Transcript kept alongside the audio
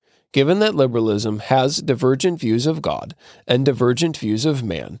Given that liberalism has divergent views of God and divergent views of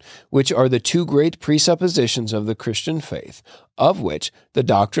man, which are the two great presuppositions of the Christian faith, of which the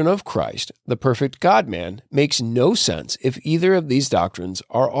doctrine of Christ, the perfect God-man, makes no sense if either of these doctrines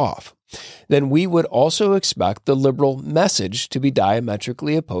are off, then we would also expect the liberal message to be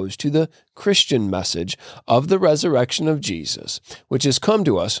diametrically opposed to the Christian message of the resurrection of Jesus, which has come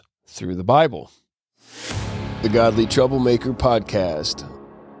to us through the Bible. The Godly Troublemaker Podcast.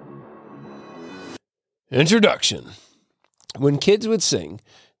 Introduction. When kids would sing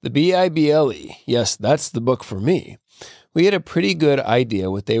the Bible, yes, that's the book for me, we had a pretty good idea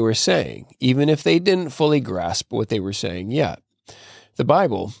what they were saying, even if they didn't fully grasp what they were saying yet. The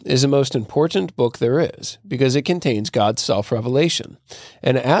Bible is the most important book there is because it contains God's self-revelation.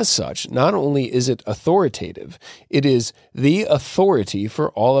 And as such, not only is it authoritative, it is the authority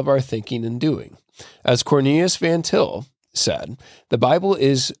for all of our thinking and doing. As Cornelius Van Til said, the Bible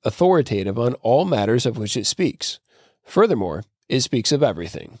is authoritative on all matters of which it speaks. Furthermore, it speaks of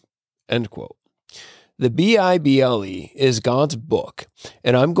everything. End quote. The Bible is God's book,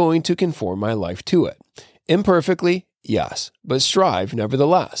 and I'm going to conform my life to it. Imperfectly, yes, but strive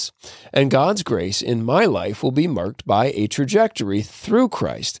nevertheless. And God's grace in my life will be marked by a trajectory through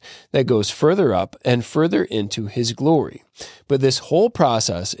Christ that goes further up and further into His glory. But this whole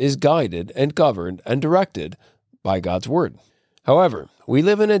process is guided and governed and directed by God's Word. However, we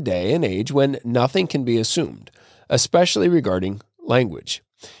live in a day and age when nothing can be assumed, especially regarding language.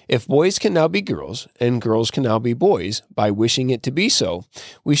 If boys can now be girls and girls can now be boys by wishing it to be so,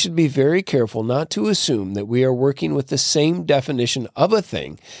 we should be very careful not to assume that we are working with the same definition of a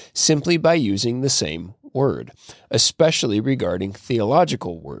thing simply by using the same word, especially regarding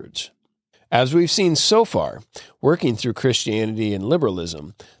theological words. As we've seen so far, working through Christianity and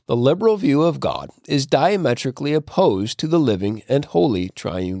liberalism, the liberal view of God is diametrically opposed to the living and holy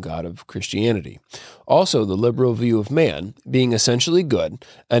triune God of Christianity. Also, the liberal view of man, being essentially good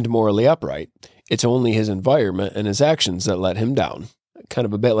and morally upright, it's only his environment and his actions that let him down, kind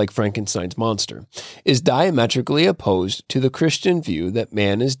of a bit like Frankenstein's monster, is diametrically opposed to the Christian view that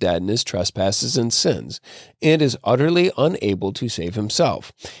man is dead in his trespasses and sins, and is utterly unable to save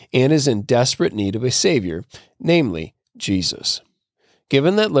himself, and is in desperate need of a Savior, namely Jesus.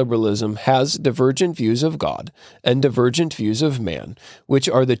 Given that liberalism has divergent views of God and divergent views of man, which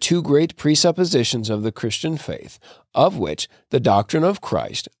are the two great presuppositions of the Christian faith, of which the doctrine of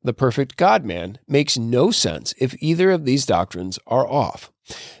Christ, the perfect God-man, makes no sense if either of these doctrines are off,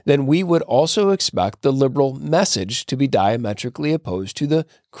 then we would also expect the liberal message to be diametrically opposed to the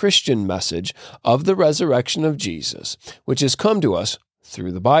Christian message of the resurrection of Jesus, which has come to us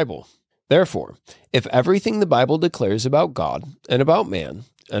through the Bible. Therefore, if everything the Bible declares about God and about man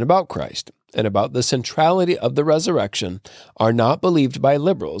and about Christ and about the centrality of the resurrection are not believed by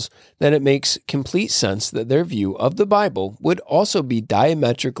liberals, then it makes complete sense that their view of the Bible would also be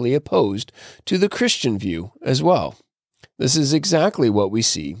diametrically opposed to the Christian view as well. This is exactly what we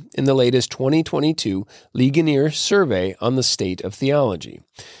see in the latest 2022 Ligonier survey on the state of theology.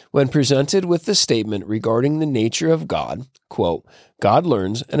 When presented with the statement regarding the nature of God, quote, God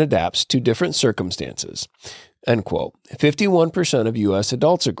learns and adapts to different circumstances, end quote, 51% of U.S.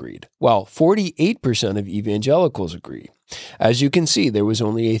 adults agreed, while 48% of evangelicals agree. As you can see, there was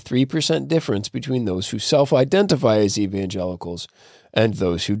only a 3% difference between those who self-identify as evangelicals and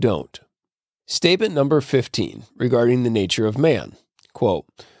those who don't. Statement number 15 regarding the nature of man, quote,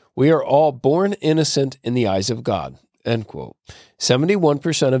 we are all born innocent in the eyes of God, end quote.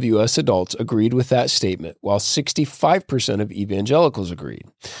 71% of U.S. adults agreed with that statement, while 65% of evangelicals agreed.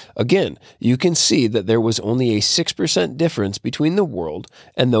 Again, you can see that there was only a 6% difference between the world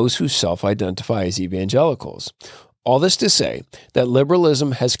and those who self-identify as evangelicals. All this to say that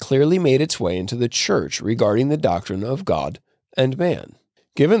liberalism has clearly made its way into the church regarding the doctrine of God and man.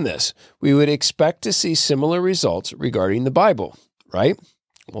 Given this, we would expect to see similar results regarding the Bible, right?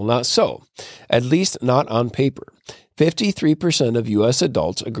 Well, not so, at least not on paper. 53% of U.S.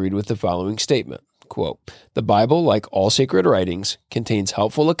 adults agreed with the following statement, quote, the Bible, like all sacred writings, contains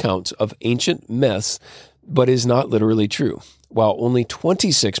helpful accounts of ancient myths, but is not literally true, while only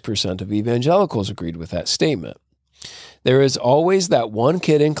 26% of evangelicals agreed with that statement. There is always that one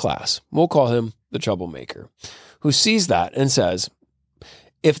kid in class, we'll call him the troublemaker, who sees that and says,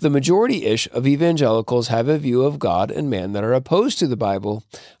 if the majority-ish of evangelicals have a view of God and man that are opposed to the Bible,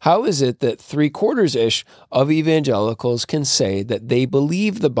 how is it that 3/4-ish of evangelicals can say that they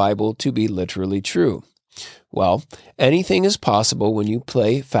believe the Bible to be literally true? Well, anything is possible when you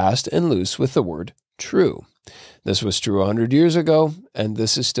play fast and loose with the word true. This was true 100 years ago, and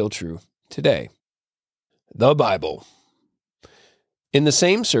this is still true today. The Bible. In the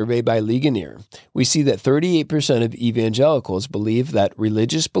same survey by Ligonier, we see that 38% of evangelicals believe that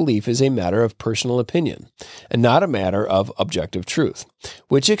religious belief is a matter of personal opinion and not a matter of objective truth,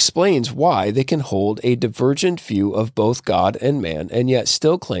 which explains why they can hold a divergent view of both God and man and yet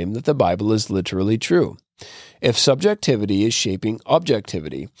still claim that the Bible is literally true. If subjectivity is shaping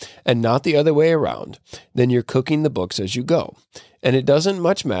objectivity and not the other way around, then you're cooking the books as you go. And it doesn't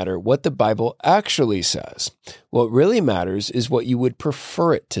much matter what the Bible actually says. What really matters is what you would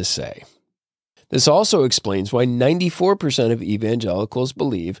prefer it to say. This also explains why 94% of evangelicals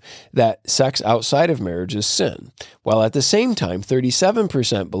believe that sex outside of marriage is sin, while at the same time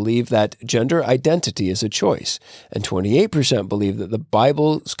 37% believe that gender identity is a choice, and 28% believe that the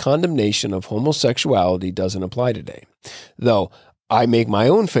Bible's condemnation of homosexuality doesn't apply today. Though, I make my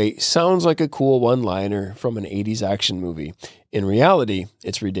own fate sounds like a cool one-liner from an 80s action movie. In reality,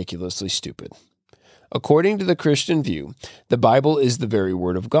 it's ridiculously stupid. According to the Christian view, the Bible is the very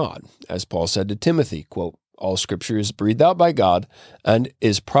word of God. As Paul said to Timothy, quote, "All scripture is breathed out by God and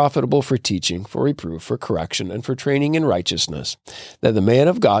is profitable for teaching, for reproof, for correction, and for training in righteousness, that the man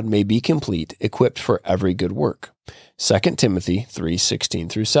of God may be complete, equipped for every good work." 2 Timothy 3:16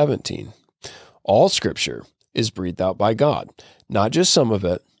 through 17. All scripture is breathed out by God, not just some of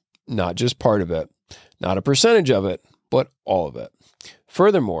it, not just part of it, not a percentage of it, but all of it.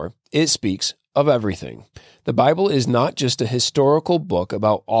 Furthermore, it speaks of everything. The Bible is not just a historical book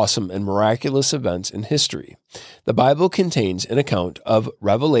about awesome and miraculous events in history. The Bible contains an account of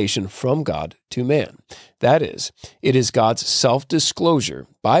revelation from God to man. That is, it is God's self-disclosure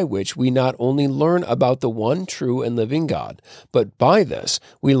by which we not only learn about the one true and living God, but by this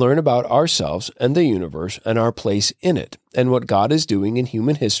we learn about ourselves and the universe and our place in it, and what God is doing in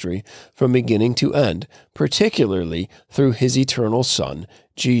human history from beginning to end, particularly through His eternal Son,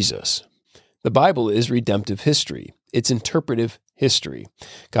 Jesus. The Bible is redemptive history. It's interpretive history.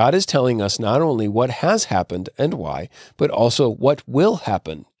 God is telling us not only what has happened and why, but also what will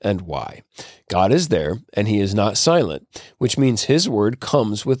happen and why. God is there, and He is not silent, which means His word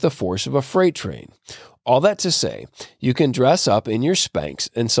comes with the force of a freight train. All that to say, you can dress up in your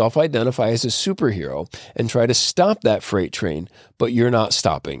Spanx and self-identify as a superhero and try to stop that freight train, but you're not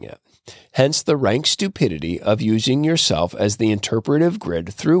stopping it. Hence the rank stupidity of using yourself as the interpretive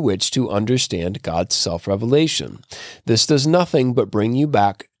grid through which to understand God's self-revelation. This does nothing but bring you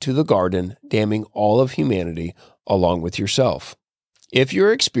back to the garden, damning all of humanity along with yourself. If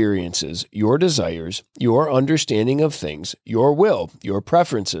your experiences, your desires, your understanding of things, your will, your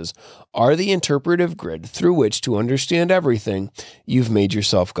preferences are the interpretive grid through which to understand everything, you've made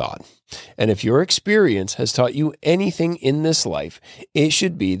yourself God. And if your experience has taught you anything in this life, it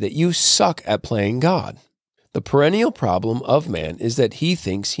should be that you suck at playing God. The perennial problem of man is that he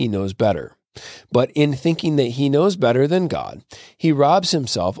thinks he knows better. But in thinking that he knows better than God, he robs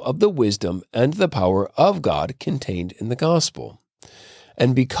himself of the wisdom and the power of God contained in the gospel.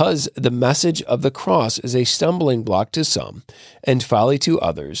 And because the message of the cross is a stumbling block to some and folly to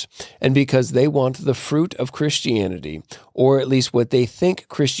others, and because they want the fruit of Christianity, or at least what they think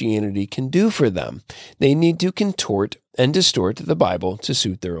Christianity can do for them, they need to contort and distort the Bible to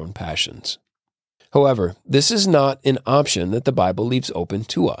suit their own passions. However, this is not an option that the Bible leaves open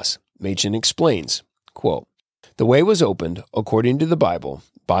to us. Machen explains, quote, "The way was opened, according to the Bible,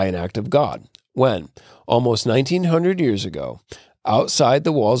 by an act of God, when, almost 1900 years ago, outside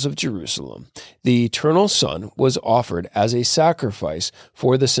the walls of Jerusalem, the eternal Son was offered as a sacrifice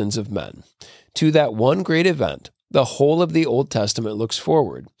for the sins of men. To that one great event, the whole of the Old Testament looks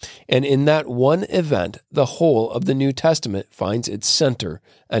forward, and in that one event, the whole of the New Testament finds its center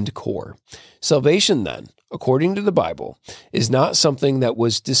and core. Salvation, then, according to the Bible, is not something that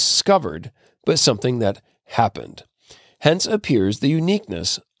was discovered, but something that happened. Hence appears the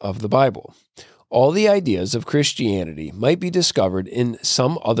uniqueness of the Bible. All the ideas of Christianity might be discovered in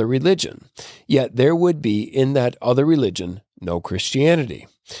some other religion, yet there would be in that other religion no Christianity.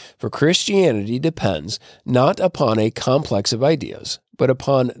 For Christianity depends not upon a complex of ideas, but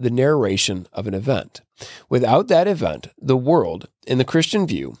upon the narration of an event. Without that event, the world, in the Christian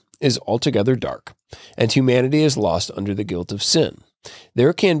view, is altogether dark, and humanity is lost under the guilt of sin.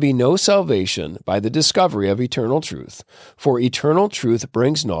 There can be no salvation by the discovery of eternal truth, for eternal truth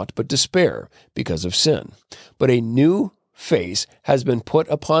brings naught but despair because of sin. But a new face has been put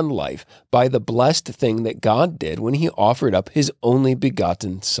upon life by the blessed thing that God did when He offered up His only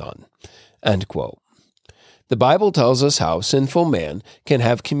begotten Son." End quote. The Bible tells us how sinful man can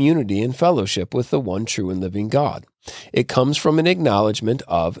have community and fellowship with the one true and living God. It comes from an acknowledgement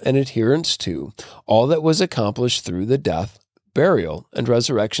of and adherence to all that was accomplished through the death, burial, and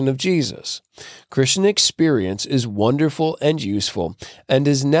resurrection of Jesus. Christian experience is wonderful and useful and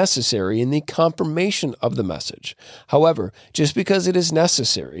is necessary in the confirmation of the message. However, just because it is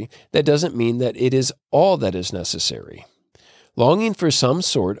necessary, that doesn't mean that it is all that is necessary. Longing for some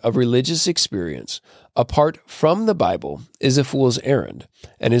sort of religious experience apart from the Bible is a fool's errand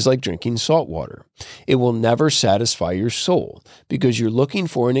and is like drinking salt water. It will never satisfy your soul because you're looking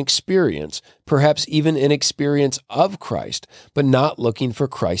for an experience, perhaps even an experience of Christ, but not looking for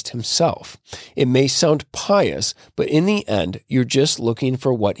Christ himself. It may sound pious, but in the end, you're just looking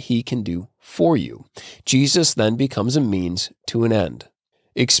for what he can do for you. Jesus then becomes a means to an end.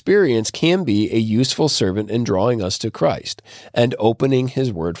 Experience can be a useful servant in drawing us to Christ and opening his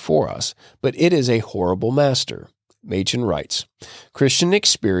word for us, but it is a horrible master. Machen writes, Christian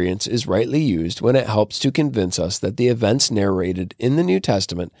experience is rightly used when it helps to convince us that the events narrated in the New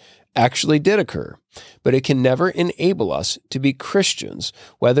Testament actually did occur, but it can never enable us to be Christians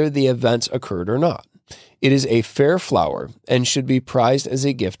whether the events occurred or not. It is a fair flower and should be prized as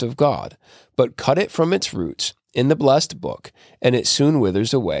a gift of God, but cut it from its roots in the blessed book, and it soon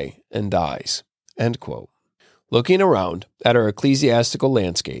withers away and dies. End quote. Looking around at our ecclesiastical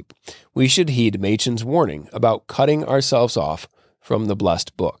landscape, we should heed Machen's warning about cutting ourselves off from the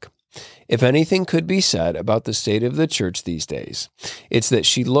blessed book. If anything could be said about the state of the church these days, it's that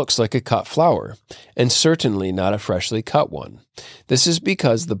she looks like a cut flower, and certainly not a freshly cut one. This is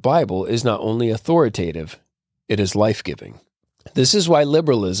because the Bible is not only authoritative, it is life-giving. This is why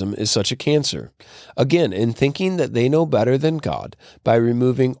liberalism is such a cancer. Again, in thinking that they know better than God by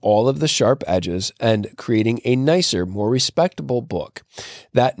removing all of the sharp edges and creating a nicer, more respectable book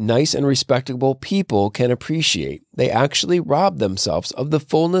that nice and respectable people can appreciate, they actually rob themselves of the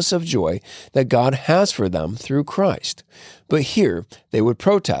fullness of joy that God has for them through Christ. But here, they would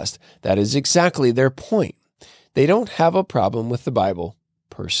protest that is exactly their point. They don't have a problem with the Bible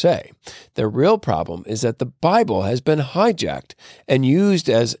per se. The real problem is that the Bible has been hijacked and used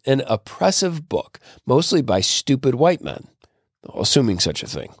as an oppressive book, mostly by stupid white men, assuming such a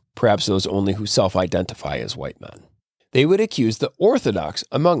thing, perhaps those only who self-identify as white men. They would accuse the orthodox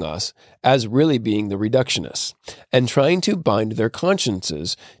among us as really being the reductionists and trying to bind their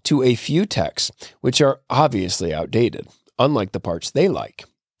consciences to a few texts which are obviously outdated, unlike the parts they like.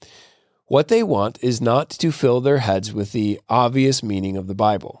 What they want is not to fill their heads with the obvious meaning of the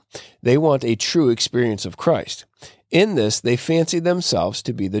Bible. They want a true experience of Christ. In this, they fancy themselves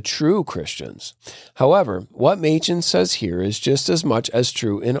to be the true Christians. However, what Machen says here is just as much as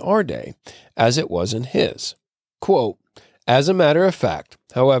true in our day as it was in his. Quote, as a matter of fact,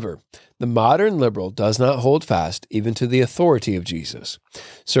 however, the modern liberal does not hold fast even to the authority of Jesus.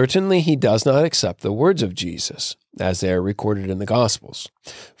 Certainly he does not accept the words of Jesus, as they are recorded in the Gospels.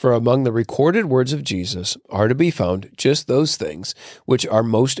 For among the recorded words of Jesus are to be found just those things which are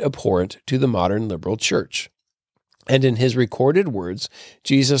most abhorrent to the modern liberal church. And in his recorded words,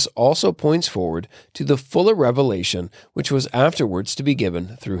 Jesus also points forward to the fuller revelation which was afterwards to be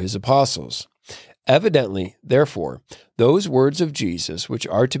given through his apostles. Evidently, therefore, those words of Jesus which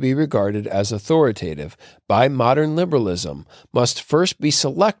are to be regarded as authoritative by modern liberalism must first be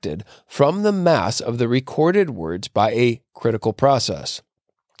selected from the mass of the recorded words by a critical process.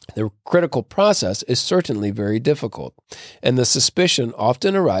 The critical process is certainly very difficult, and the suspicion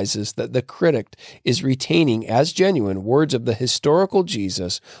often arises that the critic is retaining as genuine words of the historical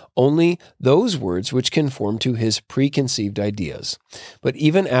Jesus only those words which conform to his preconceived ideas. But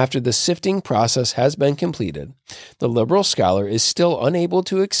even after the sifting process has been completed, the liberal scholar is still unable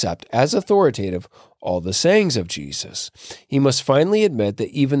to accept as authoritative all the sayings of Jesus. He must finally admit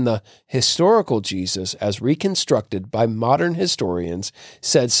that even the historical Jesus, as reconstructed by modern historians,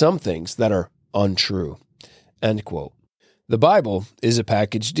 said some things that are untrue. End quote. The Bible is a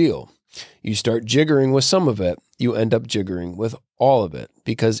package deal. You start jiggering with some of it, you end up jiggering with all of it,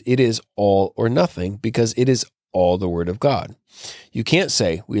 because it is all or nothing, because it is all the Word of God. You can't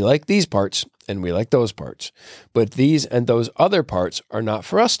say, we like these parts and we like those parts, but these and those other parts are not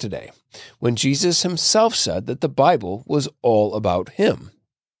for us today, when Jesus himself said that the Bible was all about him.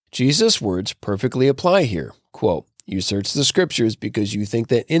 Jesus' words perfectly apply here. Quote, you search the scriptures because you think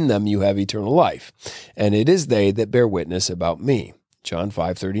that in them you have eternal life, and it is they that bear witness about me. John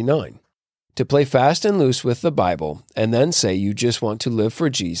 5:39. To play fast and loose with the Bible and then say you just want to live for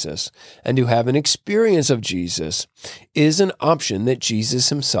Jesus and to have an experience of Jesus is an option that Jesus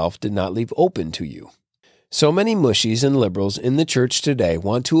himself did not leave open to you. So many mushies and liberals in the church today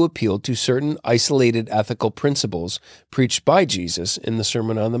want to appeal to certain isolated ethical principles preached by Jesus in the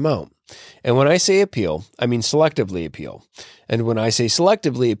Sermon on the Mount. And when I say appeal, I mean selectively appeal. And when I say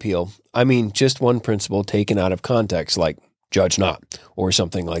selectively appeal, I mean just one principle taken out of context, like judge not, or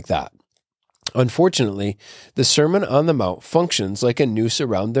something like that. Unfortunately, the Sermon on the Mount functions like a noose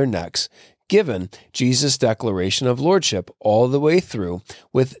around their necks, given Jesus' declaration of lordship all the way through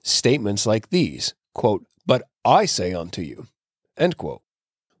with statements like these, quote, "But I say unto you," end quote.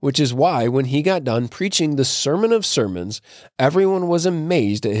 Which is why when he got done preaching the Sermon of Sermons, everyone was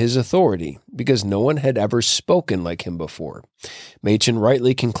amazed at his authority, because no one had ever spoken like him before. Machen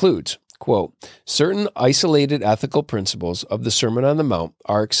rightly concludes, quote, "Certain isolated ethical principles of the Sermon on the Mount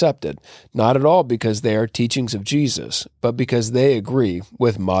are accepted, not at all because they are teachings of Jesus, but because they agree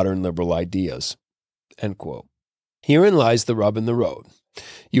with modern liberal ideas." End quote. Herein lies the rub in the road.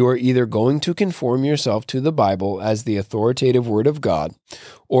 You are either going to conform yourself to the Bible as the authoritative Word of God,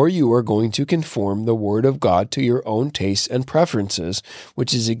 or you are going to conform the Word of God to your own tastes and preferences,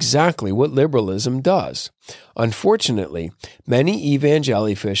 which is exactly what liberalism does. Unfortunately, many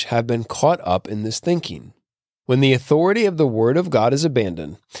evangelifish have been caught up in this thinking. When the authority of the Word of God is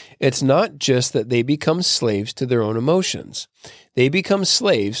abandoned, it's not just that they become slaves to their own emotions. They become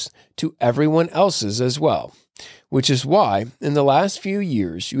slaves to everyone else's as well. Which is why, in the last few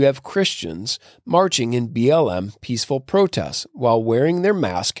years, you have Christians marching in BLM peaceful protests while wearing their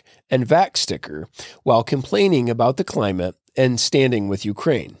mask and vax sticker, while complaining about the climate and standing with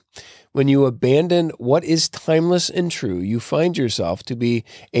Ukraine. When you abandon what is timeless and true, you find yourself to be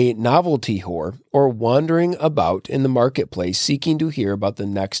a novelty whore or wandering about in the marketplace seeking to hear about the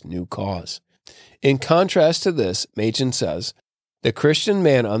next new cause. In contrast to this, Machen says, the Christian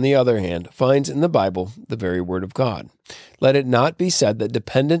man, on the other hand, finds in the Bible the very Word of God. Let it not be said that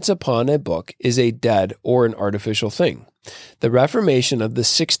dependence upon a book is a dead or an artificial thing. The Reformation of the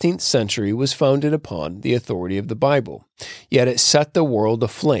 16th century was founded upon the authority of the Bible, yet it set the world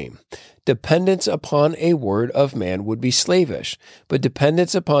aflame. Dependence upon a word of man would be slavish, but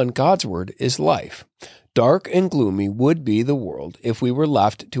dependence upon God's word is life. Dark and gloomy would be the world if we were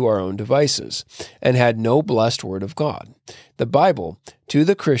left to our own devices and had no blessed word of God. The Bible, to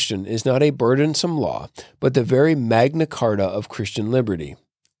the Christian, is not a burdensome law, but the very Magna Carta of Christian liberty.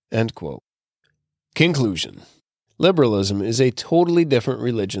 End quote. Conclusion. Liberalism is a totally different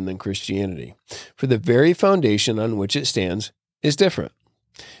religion than Christianity, for the very foundation on which it stands is different.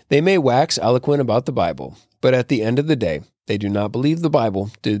 They may wax eloquent about the Bible, but at the end of the day, they do not believe the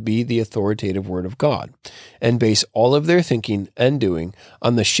Bible to be the authoritative Word of God, and base all of their thinking and doing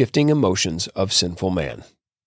on the shifting emotions of sinful man.